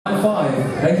5,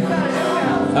 eh?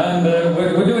 And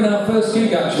we're doing our first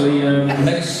gig actually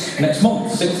next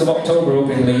month, 6th of October up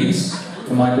in Leeds,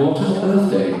 for my daughter's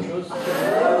birthday.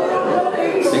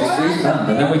 6th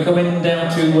band. And then we're coming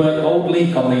down to Old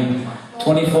Leek on the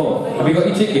 24th. Have you got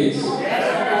your tickets?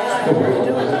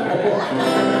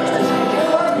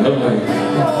 Lovely.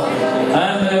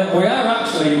 And we are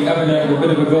actually having a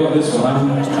bit of a go at this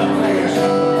one.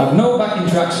 I've no backing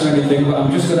tracks or anything, but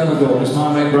I'm just going to have a go because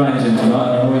my mate Brian's in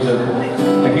tonight and I know he's a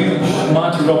huge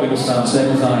Marty Robbins fan,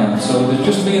 same as I am. So there's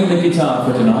just me and the guitar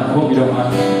for tonight. I hope you don't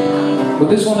mind. But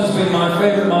this one has been my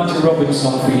favourite Marty Robbins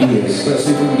song for years. Let's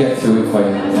see if we can get through it for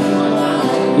you.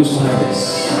 Just like this.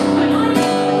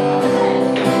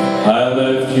 I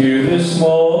left you this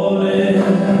morning,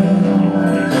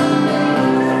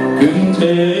 couldn't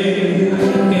take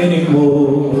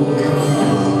anymore.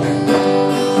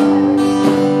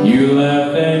 You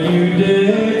laughed and you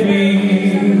dared me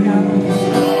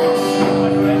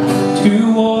to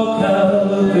walk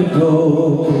out the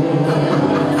door.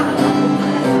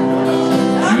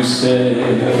 You said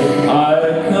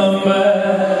I'd come back.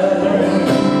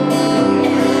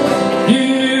 You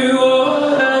knew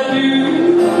what I'd do,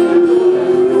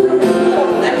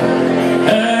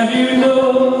 and you know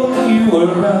you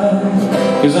were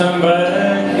right, 'cause I'm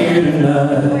back here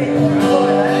tonight,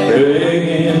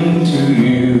 begging to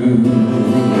you.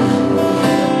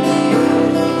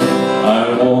 I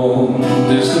won't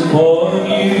disappoint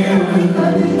you.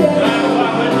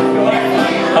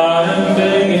 I'm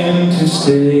begging to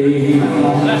stay,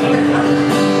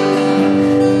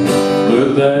 but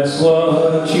that's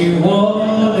what you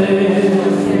wanted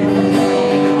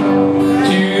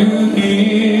to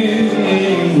hear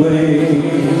anyway.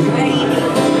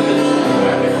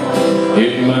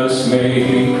 It must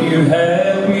make you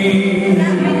happy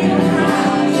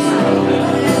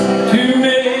to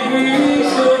make me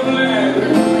so blue.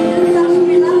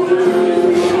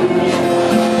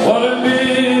 What a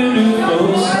beautiful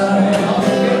sight.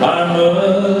 I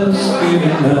must be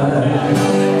tonight,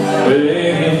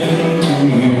 begging to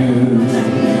you.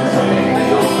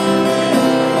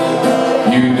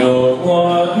 You don't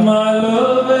want my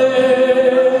loving,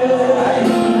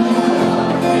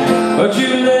 but you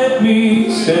let me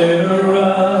stay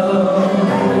around.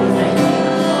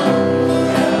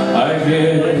 I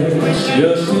guess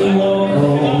just to walk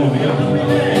home,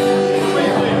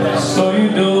 so you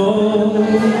don't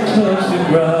touch the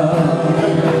ground.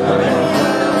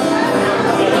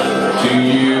 To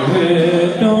you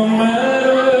it don't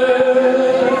matter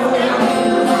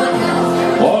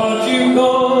what you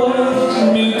cause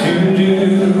me to do,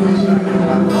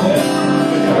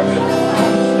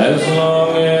 as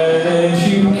long as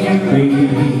you keep me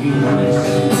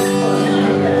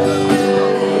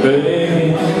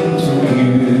begging to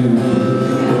you.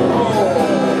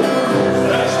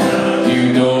 You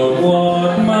don't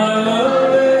want my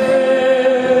loving,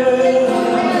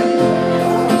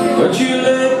 but you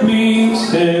let me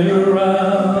stay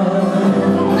around.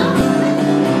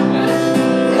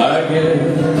 I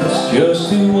guess just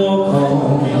to walk home,